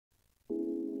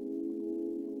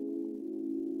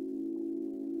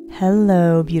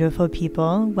Hello, beautiful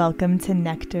people. Welcome to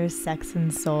Nectar, Sex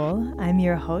and Soul. I'm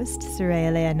your host,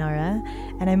 Soraya Leonora,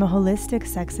 and I'm a holistic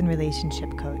sex and relationship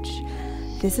coach.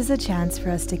 This is a chance for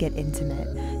us to get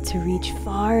intimate, to reach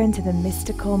far into the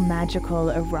mystical, magical,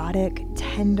 erotic,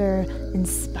 tender,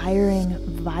 inspiring,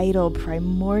 vital,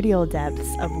 primordial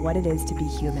depths of what it is to be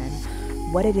human,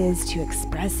 what it is to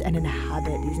express and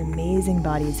inhabit these amazing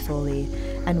bodies fully,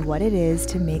 and what it is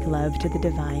to make love to the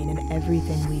divine in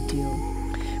everything we do.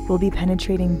 We'll be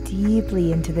penetrating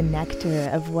deeply into the nectar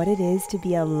of what it is to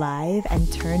be alive and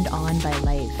turned on by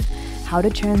life, how to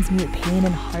transmute pain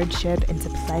and hardship into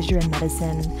pleasure and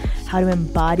medicine, how to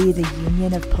embody the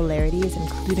union of polarities,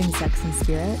 including sex and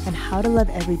spirit, and how to love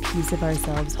every piece of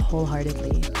ourselves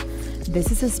wholeheartedly.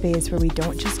 This is a space where we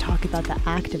don't just talk about the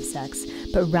act of sex,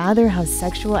 but rather how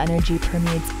sexual energy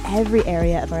permeates every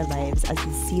area of our lives as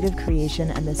the seed of creation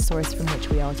and the source from which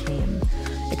we all came.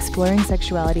 Exploring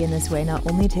sexuality in this way not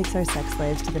only takes our sex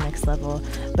lives to the next level,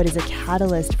 but is a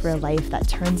catalyst for a life that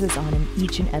turns us on in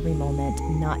each and every moment,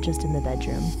 not just in the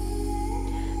bedroom.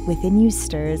 Within you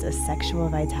stirs a sexual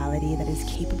vitality that is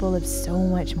capable of so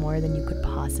much more than you could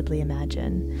possibly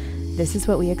imagine. This is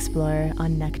what we explore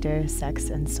on Nectar, Sex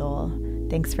and Soul.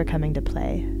 Thanks for coming to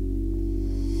play.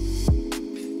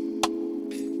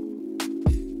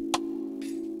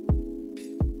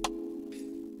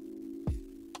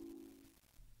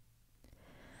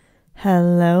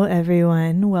 Hello,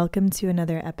 everyone. Welcome to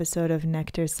another episode of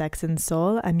Nectar, Sex and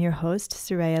Soul. I'm your host,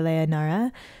 Soraya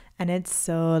Leonora, and it's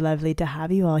so lovely to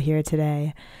have you all here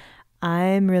today.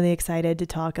 I'm really excited to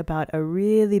talk about a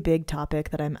really big topic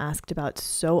that I'm asked about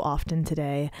so often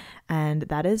today, and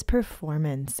that is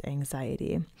performance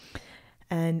anxiety.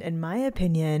 And in my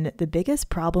opinion, the biggest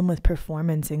problem with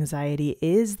performance anxiety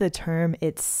is the term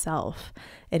itself.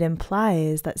 It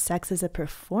implies that sex is a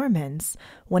performance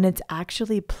when it's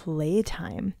actually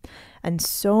playtime. And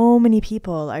so many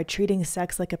people are treating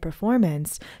sex like a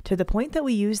performance to the point that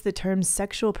we use the term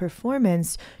sexual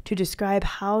performance to describe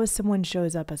how someone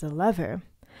shows up as a lover.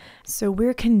 So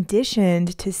we're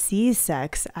conditioned to see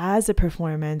sex as a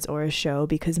performance or a show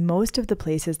because most of the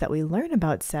places that we learn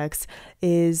about sex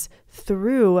is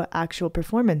through actual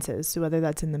performances. So whether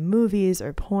that's in the movies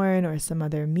or porn or some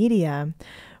other media,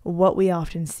 what we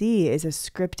often see is a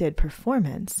scripted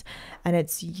performance. And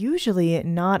it's usually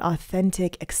not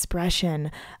authentic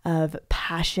expression of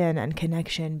passion and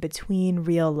connection between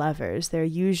real lovers. They're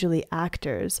usually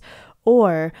actors.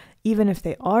 Or even if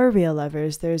they are real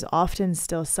lovers, there's often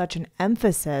still such an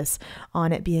emphasis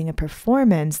on it being a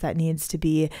performance that needs to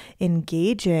be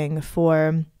engaging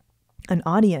for an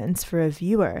audience, for a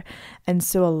viewer. And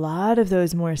so a lot of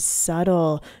those more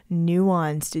subtle,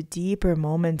 nuanced, deeper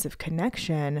moments of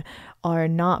connection are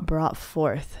not brought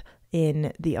forth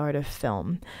in the art of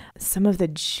film. Some of the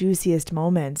juiciest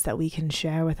moments that we can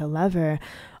share with a lover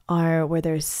are where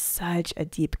there's such a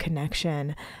deep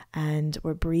connection and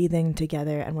we're breathing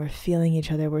together and we're feeling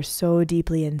each other. We're so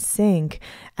deeply in sync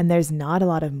and there's not a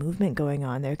lot of movement going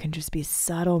on. There can just be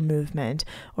subtle movement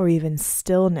or even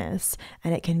stillness,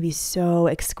 and it can be so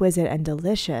exquisite and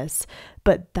delicious.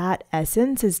 But that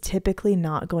essence is typically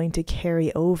not going to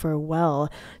carry over well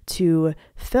to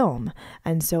film.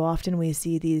 And so often we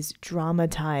see these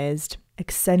dramatized,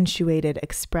 accentuated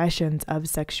expressions of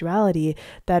sexuality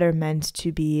that are meant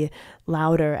to be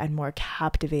louder and more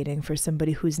captivating for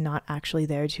somebody who's not actually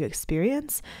there to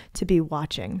experience, to be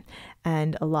watching.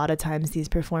 And a lot of times these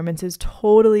performances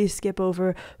totally skip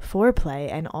over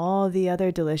foreplay and all the other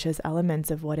delicious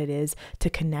elements of what it is to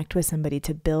connect with somebody,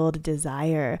 to build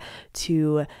desire,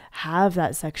 to have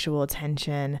that sexual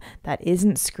tension that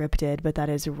isn't scripted, but that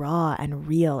is raw and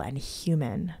real and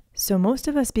human. So most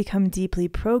of us become deeply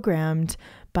programmed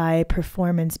by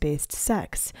performance-based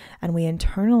sex, and we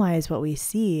internalize what we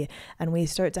see, and we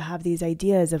start to have these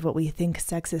ideas of what we think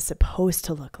sex is supposed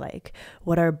to look like,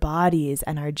 what our bodies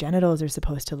and our genitals are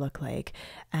supposed to look like,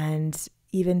 and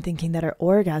even thinking that our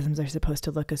orgasms are supposed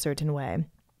to look a certain way.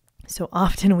 So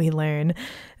often we learn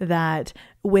that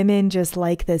women just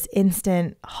like this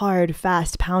instant, hard,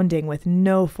 fast pounding with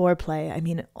no foreplay. I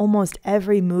mean, almost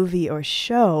every movie or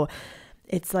show,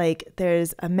 it's like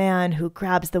there's a man who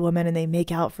grabs the woman and they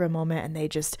make out for a moment and they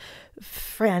just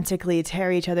frantically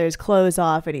tear each other's clothes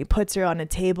off, and he puts her on a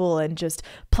table and just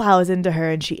plows into her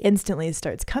and she instantly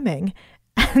starts coming.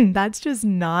 And that's just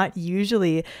not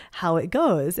usually how it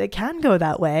goes. It can go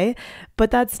that way, But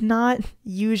that's not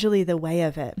usually the way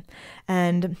of it.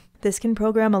 And this can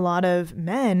program a lot of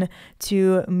men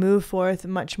to move forth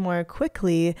much more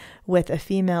quickly with a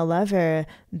female lover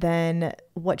than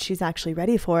what she's actually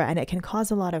ready for. And it can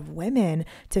cause a lot of women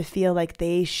to feel like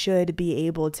they should be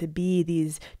able to be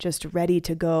these just ready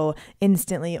to go,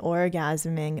 instantly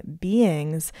orgasming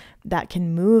beings that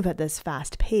can move at this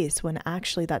fast pace, when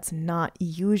actually that's not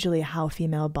usually how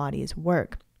female bodies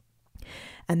work.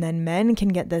 And then men can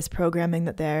get this programming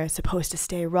that they're supposed to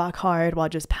stay rock hard while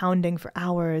just pounding for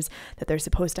hours, that they're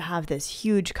supposed to have this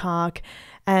huge cock.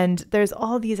 And there's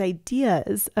all these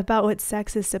ideas about what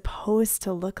sex is supposed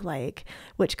to look like,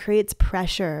 which creates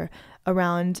pressure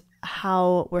around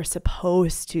how we're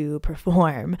supposed to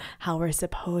perform, how we're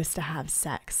supposed to have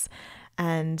sex.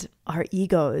 And our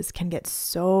egos can get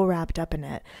so wrapped up in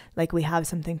it, like we have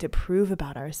something to prove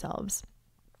about ourselves.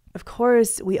 Of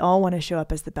course, we all want to show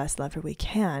up as the best lover we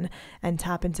can and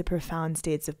tap into profound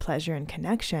states of pleasure and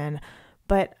connection,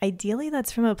 but ideally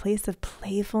that's from a place of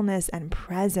playfulness and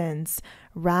presence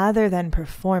rather than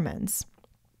performance.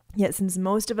 Yet since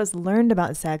most of us learned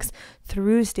about sex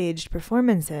through staged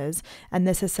performances, and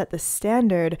this has set the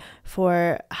standard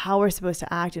for how we're supposed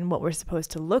to act and what we're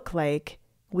supposed to look like,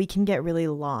 we can get really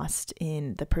lost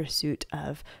in the pursuit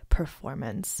of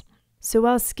performance. So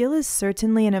while skill is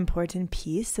certainly an important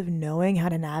piece of knowing how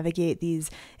to navigate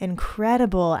these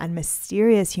incredible and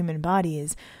mysterious human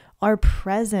bodies, our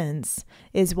presence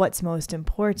is what's most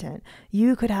important.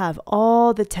 You could have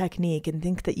all the technique and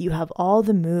think that you have all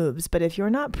the moves, but if you're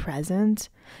not present,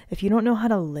 if you don't know how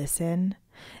to listen,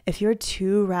 if you're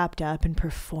too wrapped up in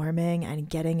performing and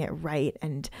getting it right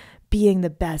and being the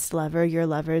best lover your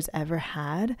lover's ever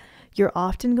had, you're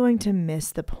often going to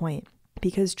miss the point.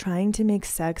 Because trying to make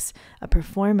sex a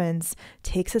performance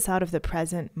takes us out of the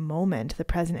present moment, the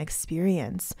present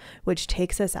experience, which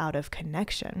takes us out of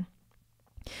connection.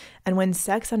 And when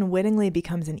sex unwittingly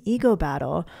becomes an ego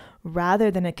battle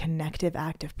rather than a connective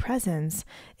act of presence,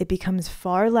 it becomes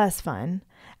far less fun,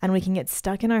 and we can get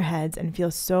stuck in our heads and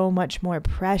feel so much more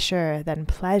pressure than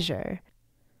pleasure.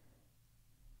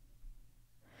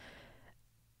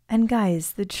 And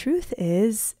guys, the truth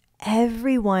is,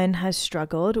 everyone has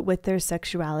struggled with their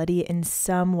sexuality in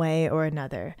some way or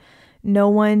another. No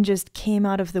one just came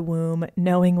out of the womb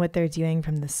knowing what they're doing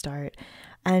from the start.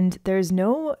 And there's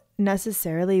no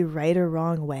necessarily right or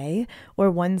wrong way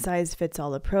or one size fits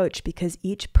all approach, because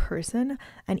each person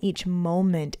and each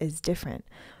moment is different.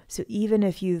 So even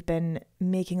if you've been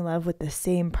making love with the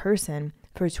same person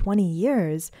for 20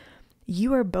 years,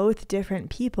 you are both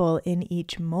different people in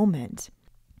each moment.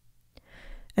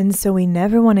 And so we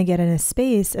never want to get in a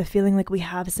space of feeling like we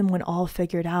have someone all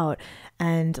figured out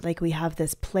and like we have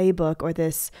this playbook or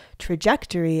this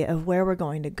trajectory of where we're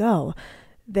going to go.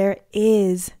 There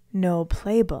is no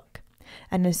playbook.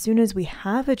 And as soon as we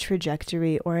have a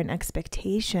trajectory or an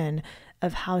expectation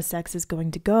of how sex is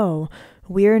going to go,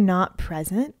 we're not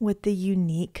present with the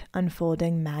unique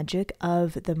unfolding magic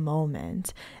of the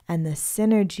moment and the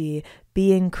synergy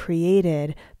being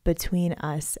created between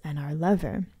us and our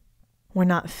lover. We're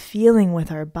not feeling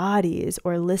with our bodies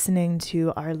or listening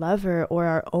to our lover or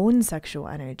our own sexual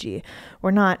energy.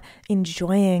 We're not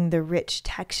enjoying the rich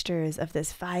textures of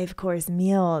this 5-course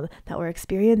meal that we're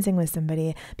experiencing with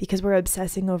somebody because we're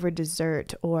obsessing over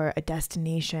dessert or a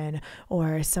destination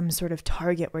or some sort of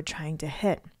target we're trying to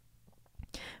hit.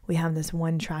 We have this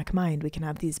one-track mind. We can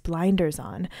have these blinders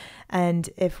on. And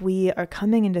if we are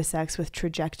coming into sex with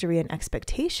trajectory and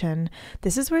expectation,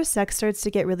 this is where sex starts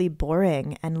to get really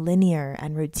boring and linear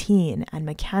and routine and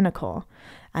mechanical.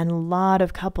 And a lot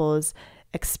of couples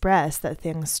express that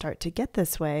things start to get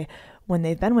this way when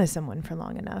they've been with someone for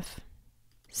long enough.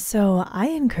 So I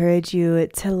encourage you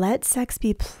to let sex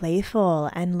be playful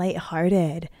and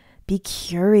lighthearted. Be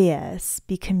curious,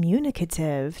 be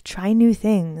communicative, try new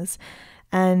things.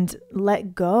 And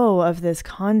let go of this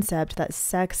concept that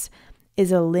sex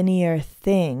is a linear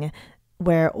thing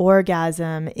where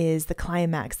orgasm is the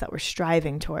climax that we're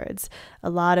striving towards. A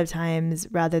lot of times,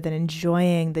 rather than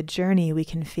enjoying the journey, we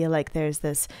can feel like there's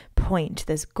this point,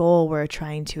 this goal we're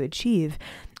trying to achieve.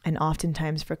 And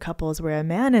oftentimes for couples where a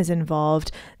man is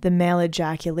involved, the male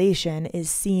ejaculation is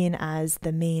seen as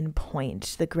the main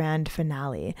point, the grand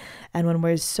finale. And when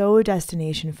we're so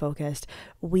destination focused,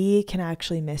 we can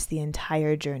actually miss the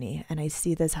entire journey. And I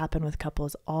see this happen with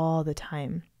couples all the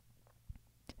time.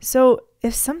 So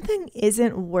if something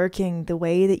isn't working the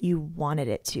way that you wanted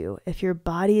it to, if your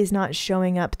body is not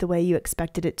showing up the way you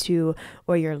expected it to,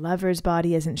 or your lover's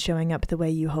body isn't showing up the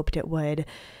way you hoped it would,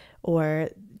 or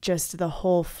just the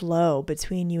whole flow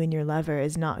between you and your lover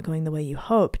is not going the way you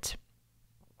hoped,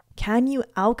 Can you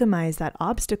alchemize that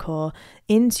obstacle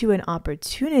into an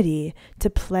opportunity to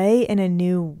play in a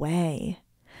new way,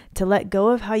 to let go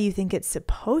of how you think it's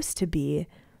supposed to be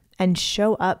and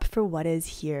show up for what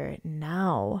is here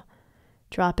now,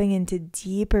 dropping into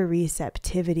deeper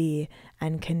receptivity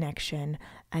and connection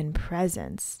and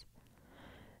presence?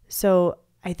 So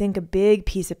I think a big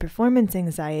piece of performance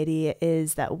anxiety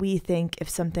is that we think if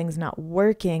something's not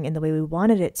working in the way we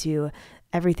wanted it to,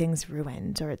 everything's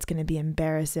ruined, or it's going to be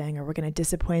embarrassing, or we're going to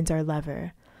disappoint our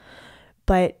lover.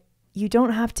 But you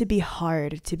don't have to be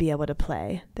hard to be able to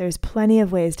play. There's plenty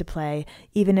of ways to play,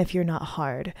 even if you're not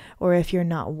hard, or if you're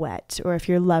not wet, or if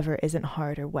your lover isn't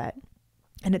hard or wet.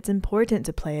 And it's important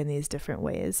to play in these different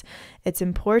ways. It's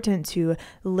important to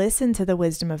listen to the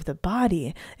wisdom of the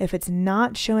body. If it's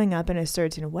not showing up in a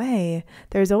certain way,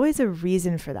 there's always a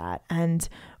reason for that. And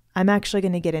I'm actually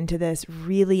going to get into this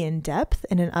really in depth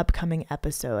in an upcoming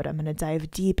episode. I'm going to dive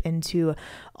deep into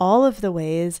all of the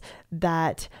ways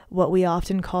that what we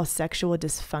often call sexual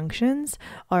dysfunctions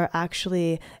are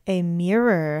actually a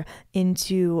mirror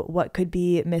into what could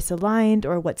be misaligned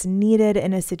or what's needed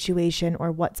in a situation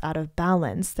or what's out of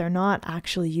balance. They're not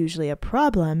actually usually a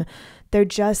problem. They're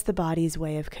just the body's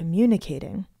way of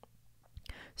communicating.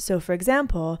 So for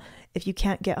example, if you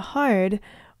can't get hard,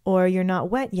 or you're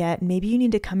not wet yet, maybe you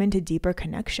need to come into deeper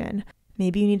connection.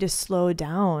 Maybe you need to slow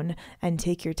down and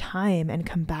take your time and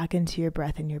come back into your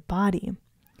breath and your body.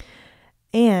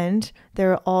 And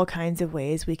there are all kinds of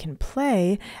ways we can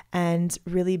play and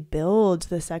really build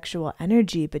the sexual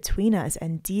energy between us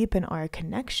and deepen our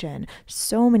connection.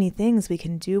 So many things we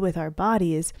can do with our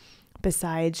bodies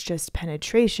besides just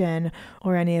penetration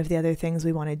or any of the other things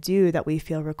we want to do that we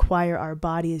feel require our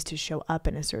bodies to show up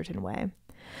in a certain way.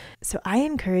 So I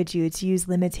encourage you to use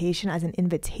limitation as an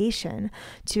invitation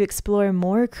to explore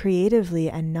more creatively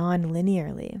and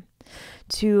non-linearly,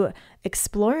 to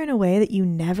explore in a way that you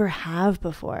never have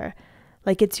before,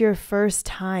 like it's your first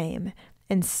time,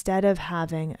 instead of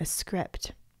having a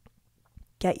script.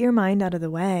 Get your mind out of the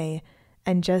way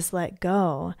and just let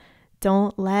go.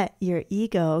 Don't let your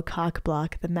ego cock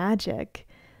block the magic.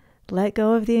 Let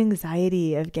go of the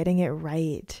anxiety of getting it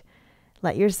right.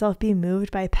 Let yourself be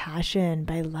moved by passion,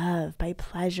 by love, by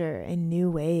pleasure in new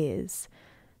ways.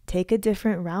 Take a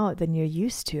different route than you're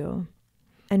used to.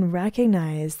 And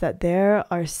recognize that there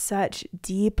are such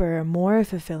deeper, more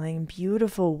fulfilling,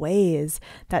 beautiful ways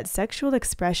that sexual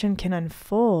expression can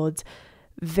unfold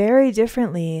very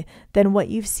differently than what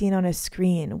you've seen on a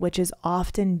screen, which is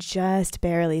often just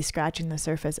barely scratching the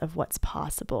surface of what's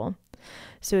possible.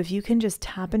 So if you can just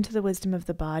tap into the wisdom of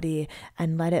the body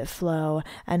and let it flow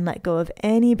and let go of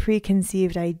any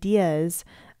preconceived ideas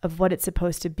of what it's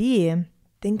supposed to be,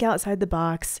 think outside the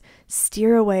box,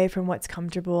 steer away from what's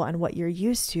comfortable and what you're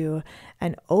used to,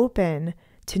 and open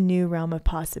to new realm of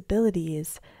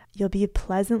possibilities, you'll be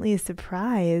pleasantly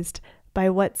surprised by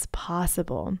what's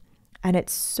possible. And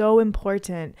it's so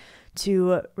important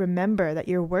to remember that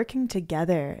you're working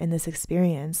together in this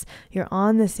experience. You're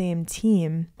on the same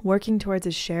team, working towards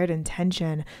a shared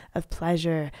intention of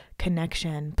pleasure,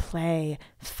 connection, play,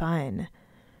 fun.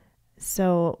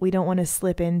 So we don't want to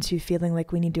slip into feeling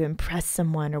like we need to impress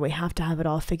someone or we have to have it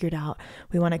all figured out.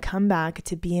 We want to come back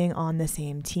to being on the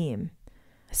same team.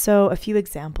 So a few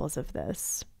examples of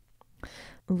this.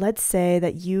 Let's say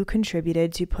that you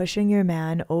contributed to pushing your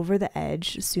man over the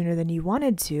edge sooner than you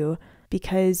wanted to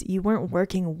because you weren't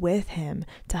working with him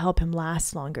to help him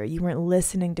last longer. You weren't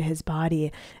listening to his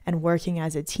body and working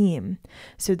as a team.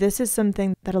 So this is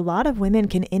something that a lot of women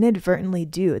can inadvertently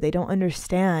do. They don't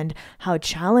understand how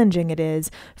challenging it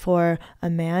is for a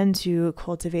man to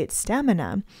cultivate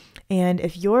stamina. And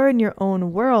if you're in your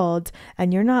own world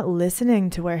and you're not listening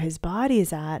to where his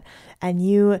body's at, and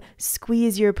you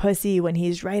squeeze your pussy when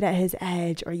he's right at his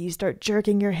edge, or you start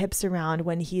jerking your hips around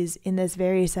when he's in this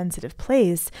very sensitive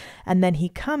place, and then he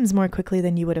comes more quickly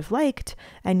than you would have liked,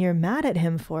 and you're mad at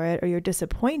him for it, or you're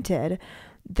disappointed,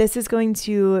 this is going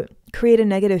to create a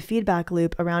negative feedback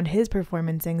loop around his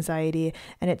performance anxiety,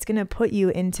 and it's going to put you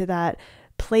into that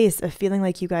place of feeling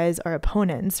like you guys are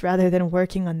opponents rather than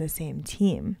working on the same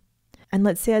team. And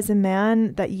let's say as a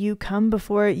man that you come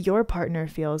before your partner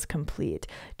feels complete.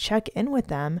 Check in with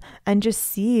them and just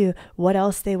see what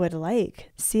else they would like.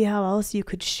 See how else you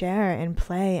could share and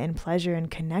play and pleasure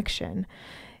and connection.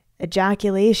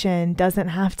 Ejaculation doesn't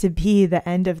have to be the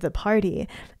end of the party.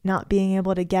 Not being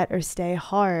able to get or stay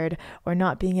hard or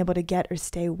not being able to get or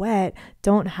stay wet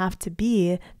don't have to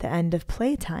be the end of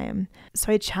playtime.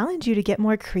 So I challenge you to get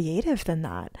more creative than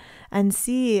that and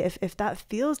see if that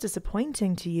feels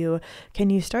disappointing to you,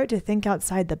 can you start to think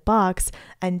outside the box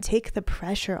and take the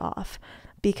pressure off?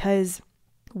 Because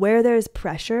Where there's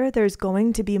pressure, there's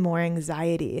going to be more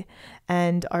anxiety,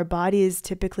 and our bodies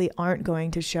typically aren't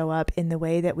going to show up in the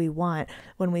way that we want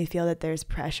when we feel that there's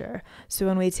pressure. So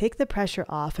when we take the pressure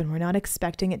off and we're not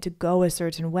expecting it to go a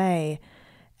certain way,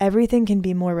 everything can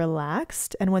be more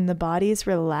relaxed. And when the body's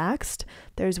relaxed,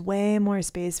 there's way more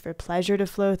space for pleasure to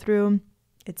flow through.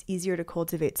 It's easier to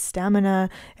cultivate stamina.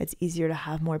 It's easier to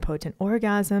have more potent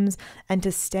orgasms and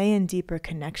to stay in deeper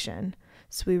connection.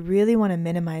 So we really want to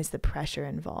minimize the pressure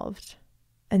involved.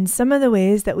 And some of the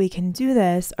ways that we can do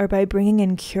this are by bringing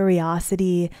in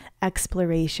curiosity,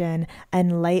 exploration,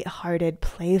 and lighthearted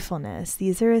playfulness.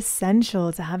 These are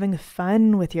essential to having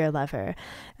fun with your lover.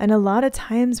 And a lot of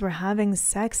times we're having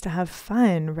sex to have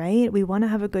fun, right? We want to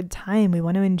have a good time. We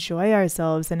want to enjoy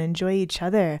ourselves and enjoy each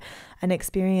other and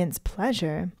experience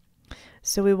pleasure.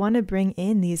 So we want to bring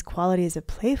in these qualities of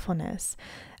playfulness.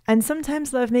 And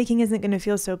sometimes lovemaking isn't going to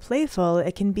feel so playful.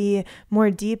 It can be more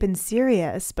deep and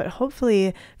serious, but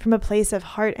hopefully from a place of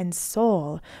heart and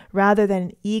soul, rather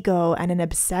than ego and an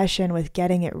obsession with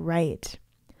getting it right.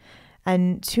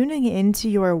 And tuning into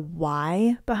your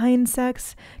why behind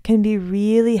sex can be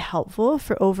really helpful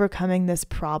for overcoming this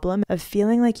problem of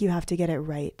feeling like you have to get it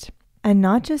right. And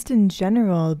not just in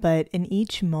general, but in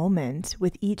each moment,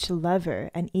 with each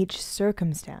lover and each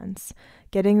circumstance.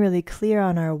 Getting really clear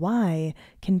on our why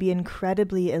can be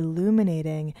incredibly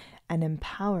illuminating and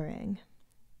empowering.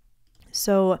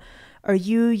 So, are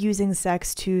you using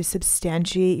sex to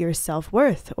substantiate your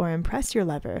self-worth or impress your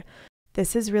lover?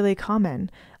 This is really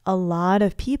common. A lot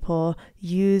of people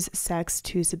use sex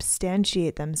to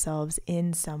substantiate themselves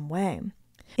in some way.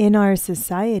 In our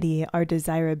society, our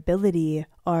desirability,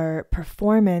 our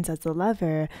performance as a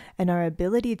lover, and our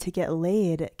ability to get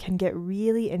laid can get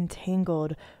really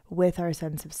entangled with our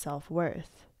sense of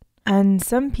self-worth. And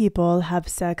some people have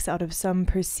sex out of some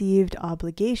perceived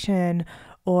obligation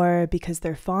or because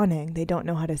they're fawning. They don't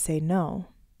know how to say no.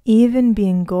 Even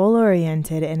being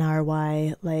goal-oriented in our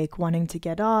why, like wanting to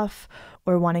get off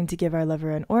or wanting to give our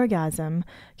lover an orgasm,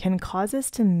 can cause us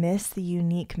to miss the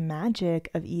unique magic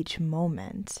of each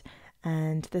moment.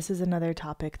 And this is another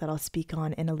topic that I'll speak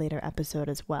on in a later episode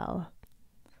as well.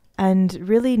 And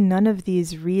really, none of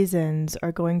these reasons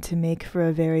are going to make for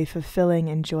a very fulfilling,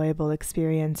 enjoyable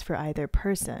experience for either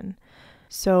person.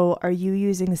 So, are you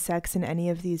using sex in any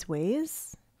of these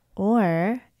ways?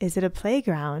 Or is it a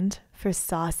playground for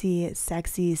saucy,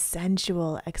 sexy,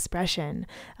 sensual expression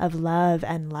of love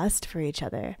and lust for each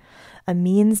other? A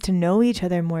means to know each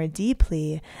other more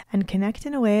deeply and connect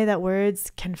in a way that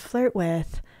words can flirt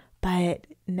with, but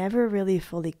never really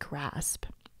fully grasp.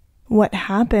 What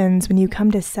happens when you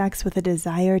come to sex with a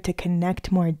desire to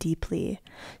connect more deeply,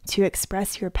 to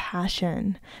express your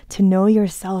passion, to know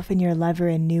yourself and your lover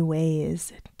in new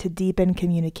ways, to deepen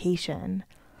communication,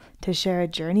 to share a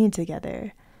journey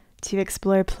together, to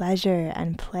explore pleasure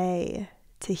and play,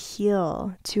 to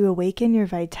heal, to awaken your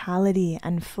vitality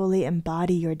and fully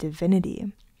embody your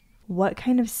divinity? What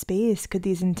kind of space could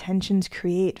these intentions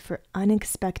create for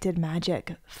unexpected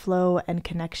magic, flow, and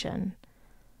connection?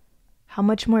 How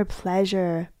much more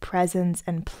pleasure, presence,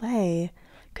 and play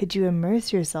could you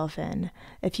immerse yourself in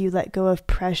if you let go of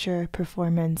pressure,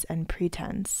 performance, and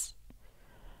pretense?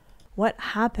 What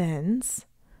happens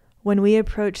when we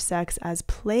approach sex as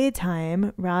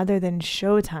playtime rather than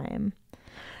showtime?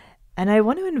 And I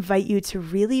want to invite you to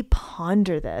really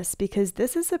ponder this, because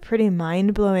this is a pretty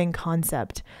mind-blowing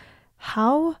concept.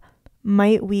 How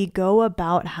might we go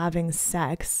about having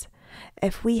sex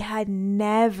if we had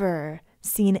never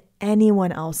seen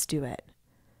anyone else do it?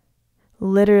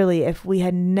 Literally, if we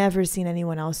had never seen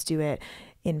anyone else do it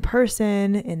in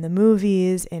person, in the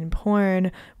movies, in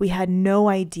porn, we had no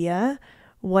idea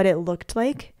what it looked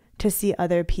like to see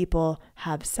other people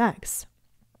have sex.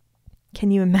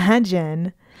 Can you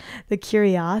imagine the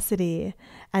curiosity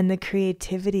and the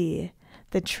creativity,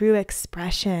 the true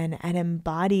expression and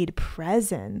embodied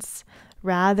presence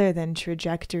rather than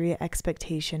trajectory,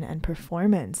 expectation, and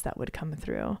performance that would come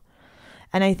through?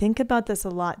 And I think about this a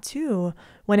lot too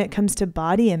when it comes to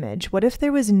body image. What if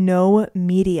there was no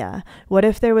media? What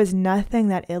if there was nothing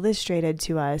that illustrated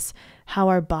to us how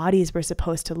our bodies were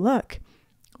supposed to look?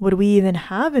 Would we even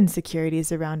have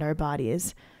insecurities around our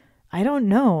bodies? I don't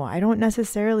know. I don't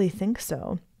necessarily think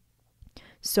so.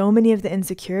 So many of the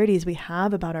insecurities we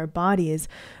have about our bodies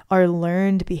are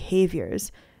learned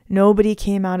behaviors. Nobody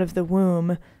came out of the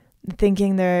womb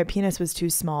thinking their penis was too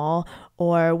small,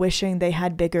 or wishing they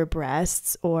had bigger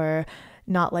breasts, or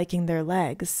not liking their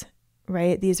legs,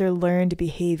 right? These are learned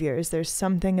behaviors. There's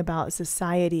something about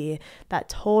society that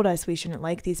told us we shouldn't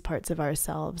like these parts of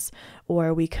ourselves,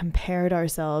 or we compared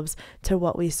ourselves to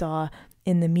what we saw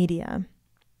in the media.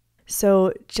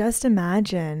 So just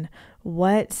imagine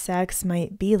what sex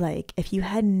might be like if you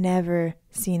had never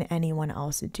seen anyone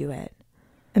else do it.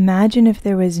 Imagine if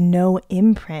there was no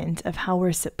imprint of how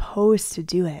we're supposed to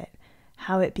do it,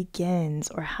 how it begins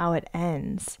or how it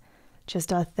ends.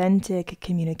 Just authentic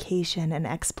communication and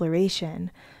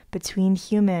exploration between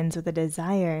humans with a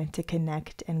desire to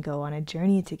connect and go on a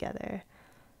journey together.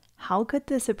 How could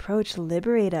this approach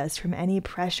liberate us from any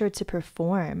pressure to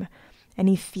perform,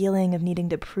 any feeling of needing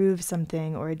to prove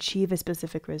something or achieve a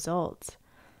specific result?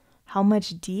 How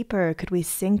much deeper could we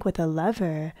sink with a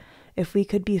lover if we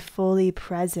could be fully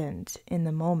present in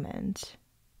the moment?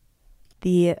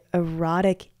 The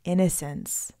erotic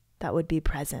innocence that would be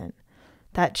present,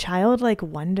 that childlike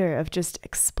wonder of just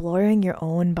exploring your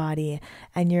own body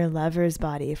and your lover's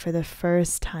body for the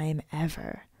first time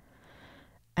ever.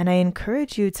 And I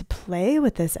encourage you to play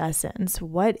with this essence.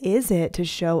 What is it to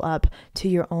show up to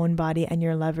your own body and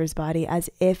your lover's body as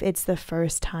if it's the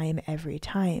first time every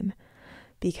time?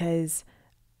 Because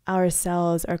our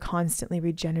cells are constantly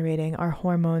regenerating, our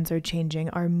hormones are changing,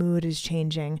 our mood is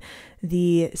changing,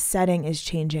 the setting is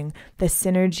changing, the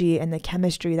synergy and the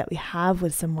chemistry that we have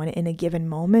with someone in a given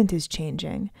moment is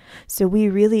changing. So we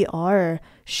really are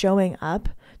showing up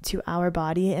to our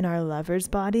body and our lover's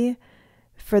body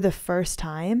for the first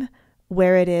time,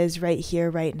 where it is right here,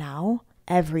 right now,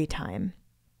 every time.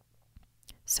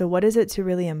 So what is it to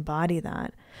really embody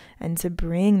that and to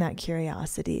bring that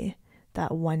curiosity,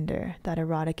 that wonder, that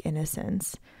erotic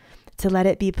innocence, to let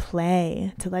it be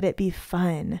play, to let it be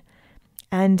fun,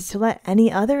 and to let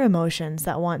any other emotions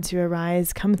that want to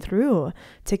arise come through,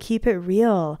 to keep it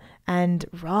real and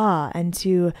raw, and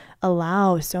to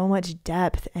allow so much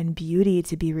depth and beauty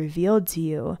to be revealed to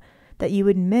you that you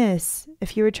would miss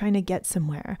if you were trying to get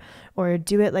somewhere or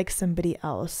do it like somebody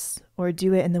else or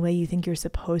do it in the way you think you're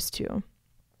supposed to.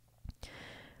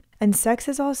 And sex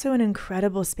is also an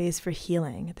incredible space for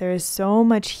healing. There is so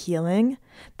much healing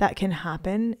that can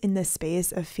happen in the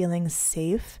space of feeling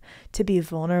safe to be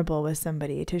vulnerable with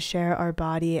somebody, to share our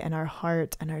body and our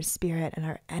heart and our spirit and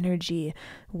our energy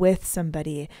with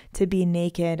somebody, to be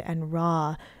naked and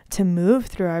raw, to move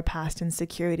through our past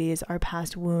insecurities, our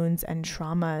past wounds and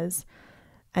traumas,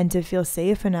 and to feel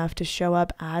safe enough to show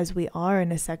up as we are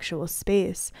in a sexual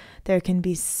space. There can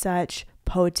be such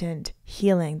potent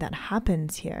healing that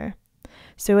happens here.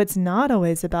 So it's not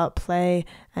always about play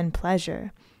and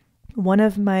pleasure. One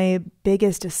of my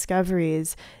biggest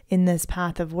discoveries in this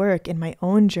path of work in my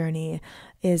own journey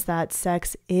is that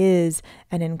sex is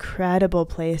an incredible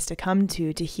place to come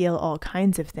to heal all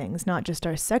kinds of things, not just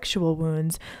our sexual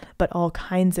wounds, but all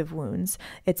kinds of wounds.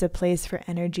 It's a place for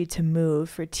energy to move,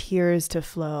 for tears to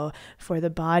flow, for the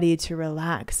body to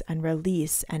relax and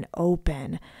release and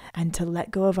open, and to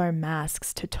let go of our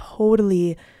masks, to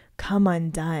totally come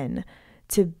undone,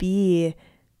 to be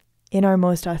in our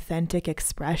most authentic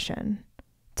expression,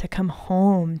 to come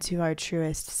home to our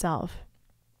truest self.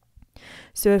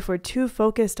 So if we're too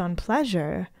focused on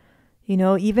pleasure,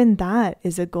 even that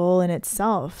is a goal in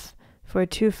itself. If we're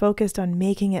too focused on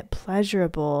making it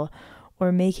pleasurable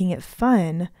or making it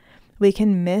fun, we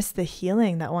can miss the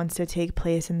healing that wants to take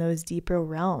place in those deeper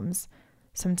realms.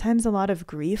 Sometimes a lot of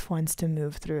grief wants to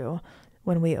move through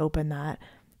when we open that.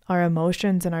 Our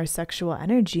emotions and our sexual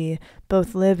energy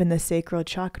both live in the sacral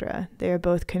chakra. They are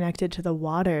both connected to the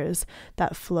waters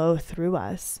that flow through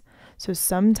us. So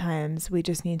sometimes we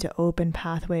just need to open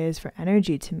pathways for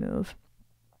energy to move.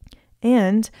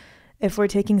 And if we're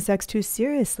taking sex too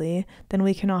seriously, then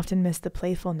we can often miss the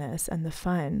playfulness and the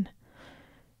fun.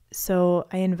 So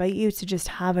I invite you to just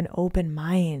have an open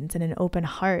mind and an open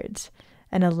heart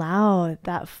and allow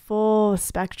that full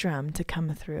spectrum to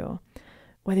come through.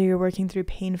 Whether you're working through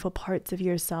painful parts of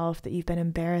yourself that you've been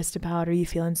embarrassed about or you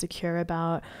feel insecure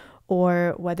about,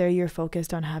 or whether you're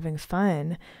focused on having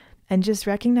fun, and just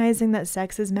recognizing that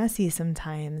sex is messy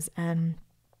sometimes and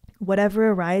whatever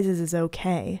arises is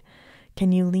okay.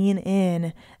 Can you lean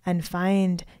in and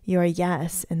find your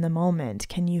yes in the moment?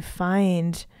 Can you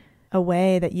find a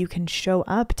way that you can show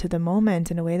up to the moment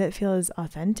in a way that feels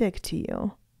authentic to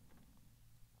you?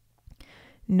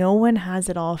 No one has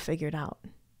it all figured out.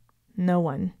 No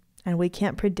one. And we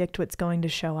can't predict what's going to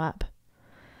show up.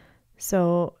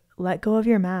 So let go of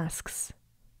your masks.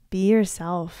 Be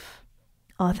yourself.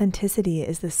 Authenticity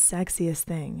is the sexiest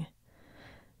thing.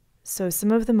 So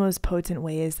some of the most potent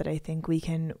ways that I think we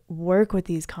can work with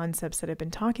these concepts that I've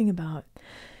been talking about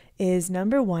is,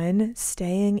 number one,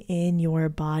 staying in your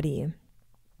body.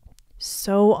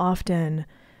 So often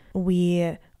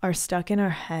we are stuck in our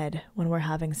head when we're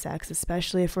having sex,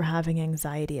 especially if we're having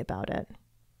anxiety about it.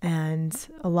 And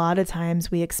a lot of times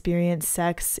we experience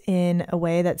sex in a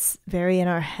way that's very in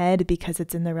our head because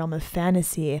it's in the realm of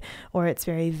fantasy, or it's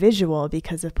very visual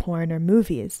because of porn or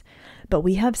movies. But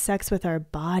we have sex with our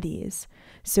bodies.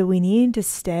 So we need to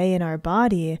stay in our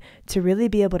body to really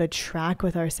be able to track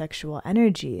with our sexual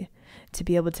energy, to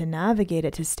be able to navigate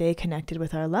it, to stay connected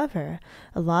with our lover.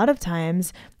 A lot of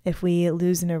times, if we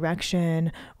lose an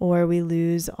erection or we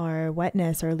lose our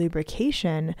wetness or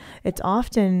lubrication, it's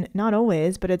often, not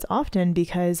always, but it's often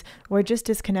because we're just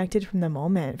disconnected from the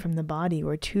moment, from the body.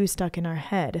 We're too stuck in our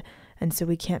head. And so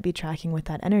we can't be tracking with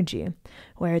that energy.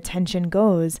 Where attention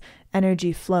goes,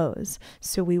 energy flows.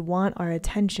 So we want our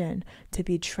attention to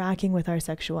be tracking with our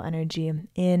sexual energy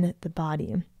in the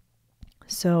body.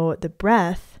 So the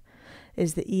breath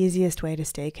is the easiest way to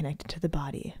stay connected to the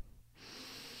body.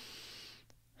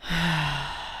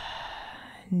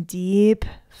 Deep,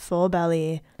 full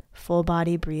belly, full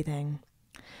body breathing.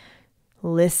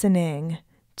 Listening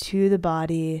to the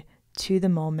body, to the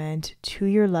moment, to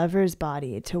your lover's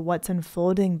body, to what's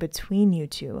unfolding between you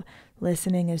two.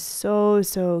 Listening is so,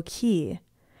 so key.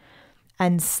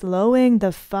 And slowing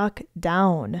the fuck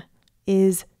down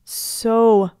is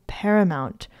so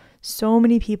paramount. So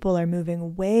many people are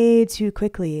moving way too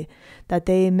quickly that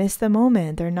they miss the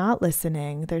moment. They're not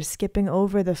listening. They're skipping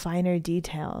over the finer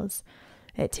details.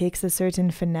 It takes a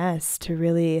certain finesse to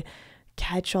really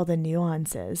catch all the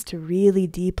nuances, to really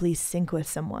deeply sync with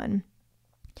someone.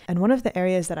 And one of the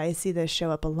areas that I see this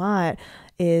show up a lot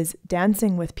is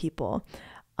dancing with people.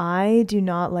 I do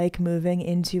not like moving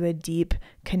into a deep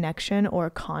connection or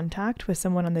contact with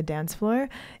someone on the dance floor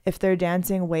if they're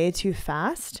dancing way too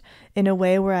fast, in a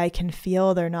way where I can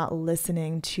feel they're not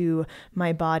listening to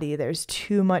my body. There's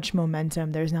too much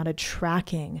momentum. There's not a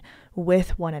tracking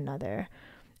with one another.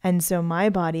 And so my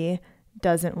body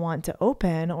doesn't want to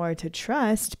open or to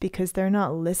trust because they're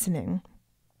not listening.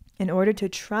 In order to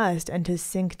trust and to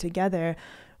sync together,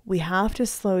 we have to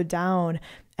slow down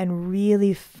and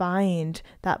really find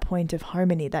that point of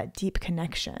harmony, that deep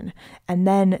connection. And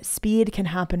then speed can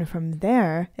happen from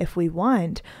there if we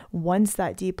want, once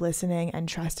that deep listening and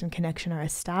trust and connection are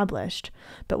established.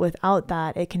 But without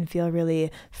that, it can feel really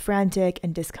frantic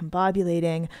and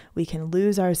discombobulating. We can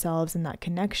lose ourselves in that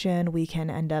connection. We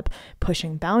can end up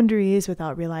pushing boundaries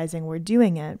without realizing we're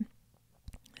doing it.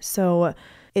 So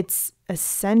it's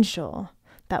essential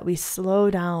that we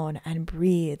slow down and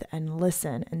breathe and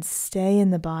listen and stay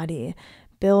in the body,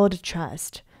 build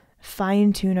trust,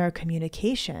 fine-tune our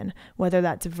communication, whether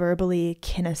that's verbally,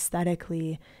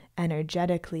 kinesthetically,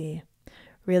 energetically,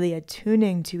 really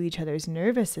attuning to each other's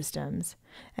nervous systems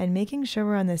and making sure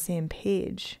we're on the same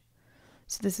page.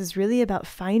 So this is really about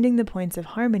finding the points of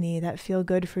harmony that feel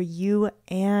good for you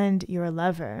and your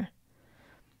lover.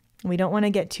 We don't want to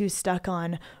get too stuck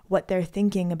on what they're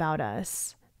thinking about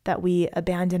us, that we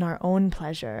abandon our own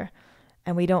pleasure.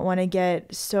 And we don't want to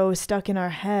get so stuck in our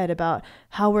head about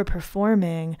how we're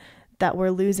performing that we're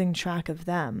losing track of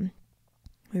them.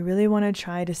 We really want to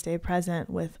try to stay present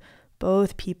with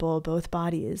both people, both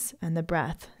bodies, and the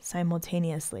breath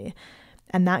simultaneously.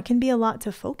 And that can be a lot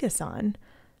to focus on.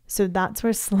 So that's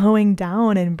where slowing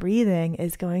down and breathing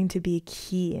is going to be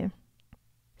key.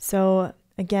 So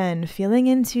again, feeling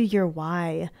into your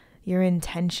why, your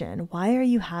intention. Why are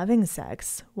you having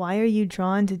sex? Why are you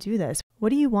drawn to do this? What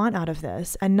do you want out of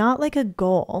this? And not like a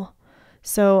goal.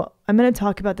 So I'm going to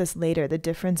talk about this later, the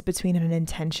difference between an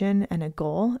intention and a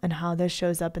goal and how this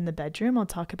shows up in the bedroom. I'll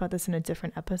talk about this in a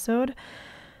different episode.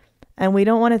 And we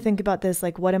don't want to think about this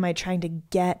like, what am I trying to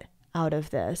get out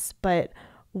of this? But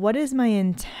what is my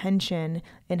intention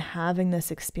in having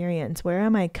this experience? Where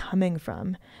am I coming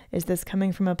from? Is this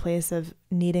coming from a place of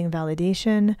needing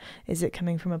validation? Is it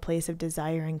coming from a place of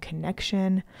desiring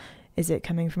connection? Is it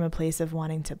coming from a place of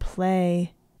wanting to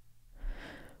play?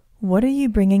 What are you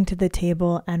bringing to the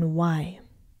table and why?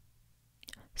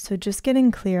 So just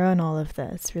getting clear on all of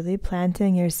this, really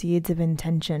planting your seeds of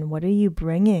intention. What are you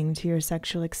bringing to your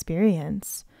sexual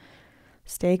experience?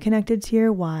 Stay connected to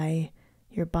your why,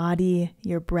 your body,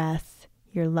 your breath,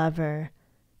 your lover.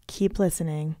 Keep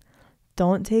listening.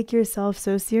 Don't take yourself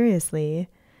so seriously,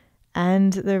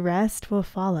 and the rest will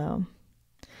follow.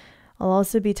 I'll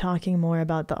also be talking more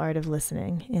about the art of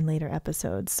listening in later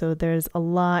episodes. So there's a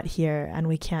lot here, and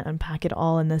we can't unpack it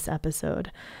all in this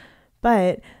episode.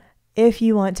 But if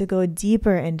you want to go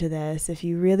deeper into this, if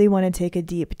you really want to take a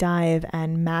deep dive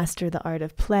and master the art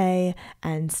of play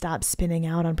and stop spinning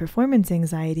out on performance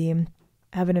anxiety,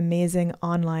 I have an amazing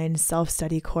online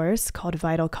self-study course called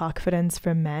Vital Confidence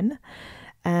for Men.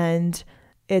 And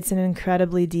It's an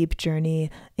incredibly deep journey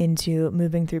into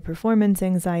moving through performance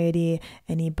anxiety,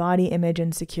 any body image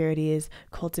insecurities,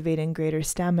 cultivating greater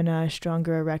stamina,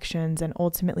 stronger erections, and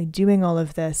ultimately doing all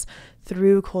of this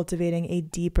through cultivating a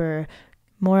deeper,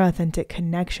 more authentic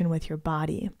connection with your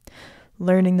body,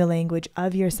 learning the language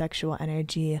of your sexual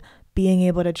energy, being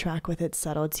able to track with its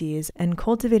subtleties, and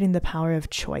cultivating the power of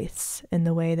choice in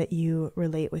the way that you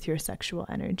relate with your sexual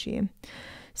energy.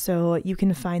 So you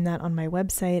can find that on my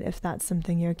website if that's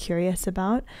something you're curious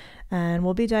about. And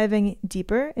we'll be diving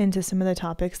deeper into some of the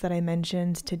topics that I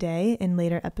mentioned today in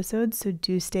later episodes, so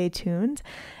do stay tuned.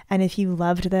 And if you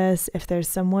loved this, if there's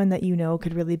someone that you know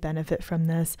could really benefit from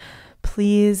this,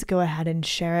 please go ahead and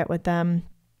share it with them.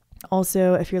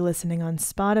 Also, if you're listening on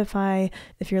Spotify,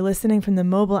 if you're listening from the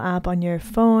mobile app on your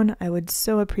phone, I would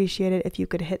so appreciate it if you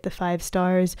could hit the 5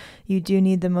 stars. You do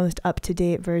need the most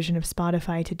up-to-date version of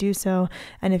Spotify to do so.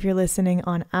 And if you're listening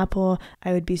on Apple,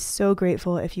 I would be so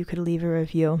grateful if you could leave a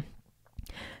review.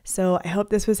 So I hope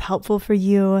this was helpful for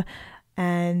you,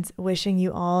 and wishing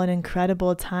you all an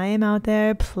incredible time out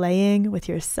there playing with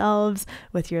yourselves,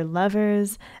 with your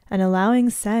lovers, and allowing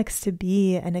sex to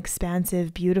be an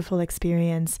expansive, beautiful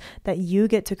experience that you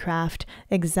get to craft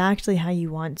exactly how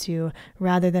you want to,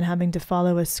 rather than having to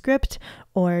follow a script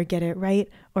or get it right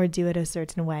or do it a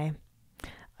certain way.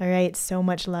 All right, so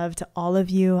much love to all of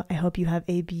you. I hope you have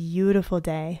a beautiful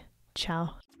day.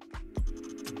 Ciao.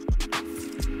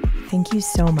 Thank you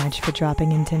so much for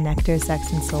dropping into Nectar,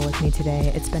 Sex, and Soul with me today.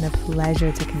 It's been a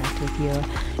pleasure to connect with you.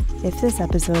 If this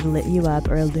episode lit you up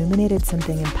or illuminated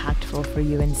something impactful for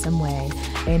you in some way,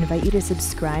 I invite you to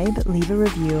subscribe, leave a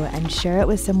review, and share it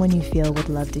with someone you feel would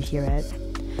love to hear it.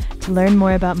 To learn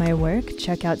more about my work,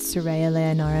 check out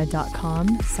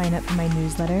sorayaleonara.com, sign up for my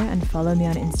newsletter, and follow me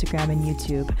on Instagram and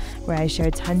YouTube, where I share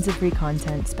tons of free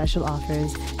content, special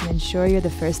offers, and ensure you're the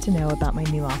first to know about my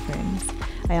new offerings.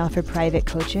 I offer private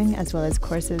coaching as well as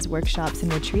courses, workshops,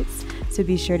 and retreats, so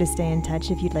be sure to stay in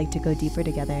touch if you'd like to go deeper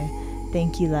together.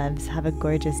 Thank you, loves. Have a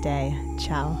gorgeous day.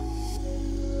 Ciao.